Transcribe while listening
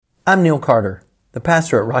I'm Neil Carter, the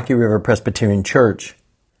pastor at Rocky River Presbyterian Church.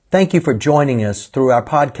 Thank you for joining us through our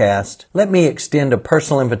podcast. Let me extend a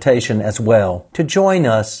personal invitation as well to join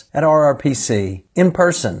us at RRPC in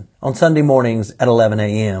person on Sunday mornings at 11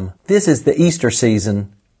 a.m. This is the Easter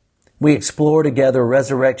season. We explore together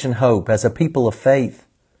resurrection hope as a people of faith.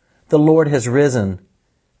 The Lord has risen.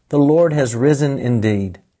 The Lord has risen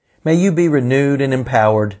indeed. May you be renewed and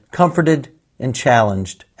empowered, comforted and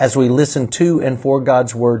challenged as we listen to and for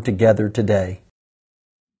God's Word together today.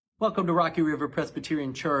 Welcome to Rocky River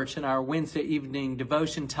Presbyterian Church and our Wednesday evening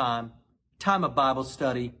devotion time of Bible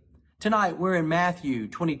study. Tonight we're in Matthew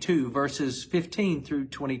 22, verses 15 through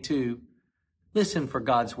 22. Listen for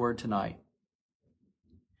God's Word tonight.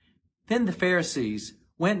 Then the Pharisees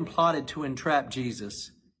went and plotted to entrap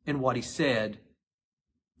Jesus in what he said.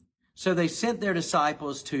 So they sent their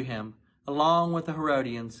disciples to him, along with the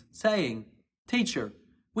Herodians, saying, "Teacher,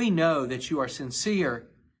 we know that you are sincere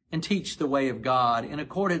and teach the way of God in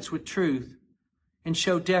accordance with truth, and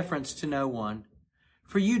show deference to no one,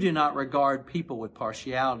 for you do not regard people with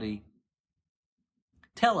partiality.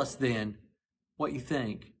 Tell us then what you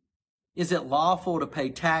think. Is it lawful to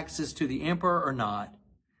pay taxes to the emperor or not?"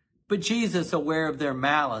 But Jesus, aware of their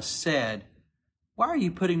malice, said, "Why are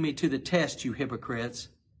you putting me to the test, you hypocrites?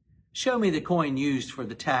 Show me the coin used for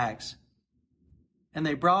the tax." And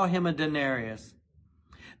they brought him a denarius.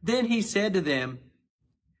 Then he said to them,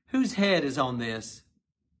 "Whose head is on this,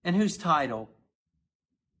 and whose title?"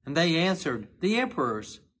 And they answered, "The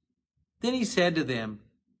emperor's." Then he said to them,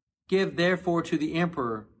 "Give therefore to the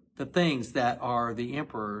emperor the things that are the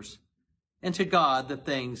emperor's, and to God the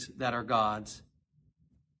things that are God's."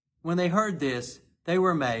 When they heard this, they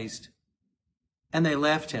were amazed, and they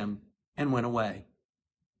left him and went away.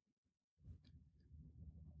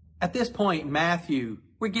 At this point in Matthew,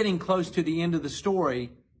 we're getting close to the end of the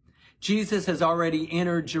story. Jesus has already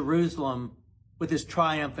entered Jerusalem with his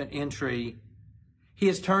triumphant entry. He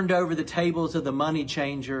has turned over the tables of the money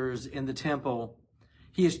changers in the temple.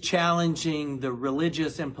 He is challenging the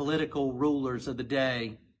religious and political rulers of the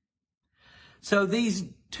day. So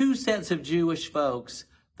these two sets of Jewish folks,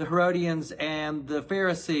 the Herodians and the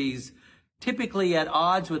Pharisees, typically at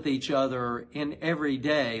odds with each other in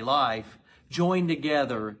everyday life, join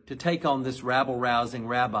together to take on this rabble-rousing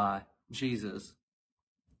rabbi, Jesus.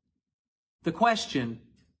 The question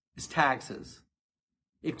is taxes.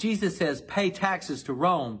 If Jesus says pay taxes to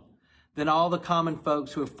Rome, then all the common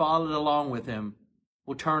folks who have followed along with him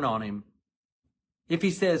will turn on him. If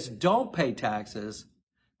he says don't pay taxes,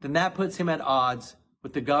 then that puts him at odds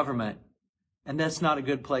with the government, and that's not a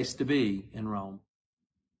good place to be in Rome.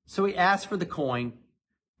 So he asks for the coin.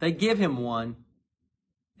 They give him one,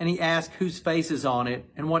 and he asks whose face is on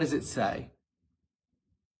it, and what does it say?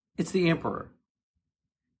 It's the emperor.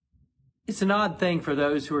 It's an odd thing for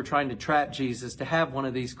those who are trying to trap Jesus to have one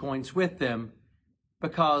of these coins with them,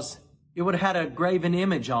 because it would have had a graven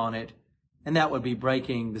image on it, and that would be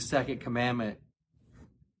breaking the second commandment.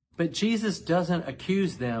 But Jesus doesn't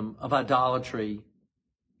accuse them of idolatry.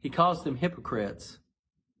 He calls them hypocrites,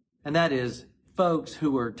 and that is folks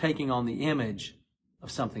who are taking on the image of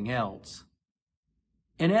something else.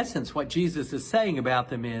 In essence, what Jesus is saying about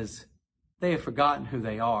them is they have forgotten who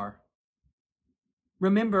they are.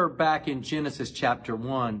 Remember back in Genesis chapter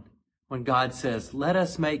 1, when God says, "Let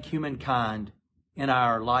us make humankind in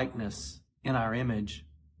our likeness, in our image."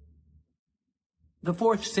 The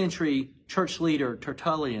 4th century church leader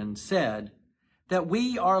Tertullian said that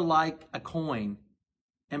we are like a coin,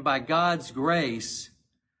 and by God's grace,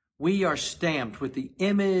 we are stamped with the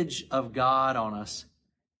image of God on us.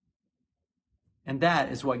 And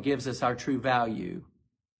that is what gives us our true value.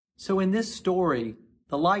 So in this story,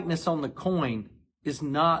 the likeness on the coin is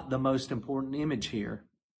not the most important image here.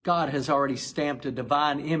 God has already stamped a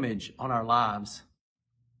divine image on our lives.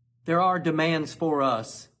 There are demands for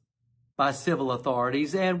us by civil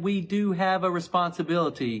authorities, and we do have a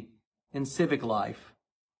responsibility in civic life.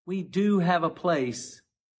 We do have a place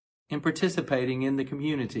in participating in the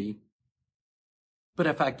community. But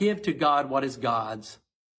if I give to God what is God's,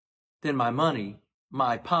 then my money,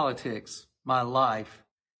 my politics, my life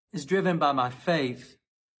is driven by my faith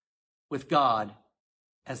with God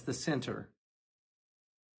as the center.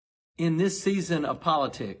 In this season of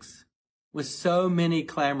politics, with so many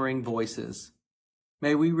clamoring voices,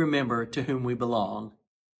 may we remember to whom we belong,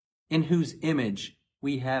 in whose image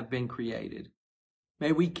we have been created.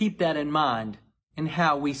 May we keep that in mind in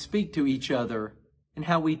how we speak to each other, and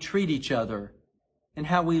how we treat each other, and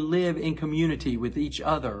how we live in community with each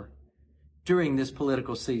other during this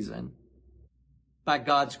political season. By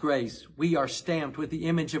God's grace, we are stamped with the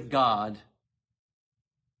image of God,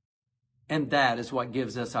 And that is what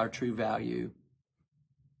gives us our true value.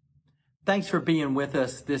 Thanks for being with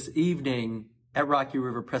us this evening at Rocky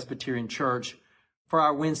River Presbyterian Church for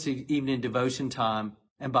our Wednesday evening devotion time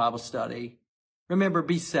and Bible study. Remember,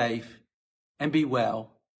 be safe and be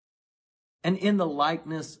well. And in the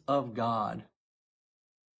likeness of God,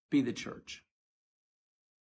 be the church.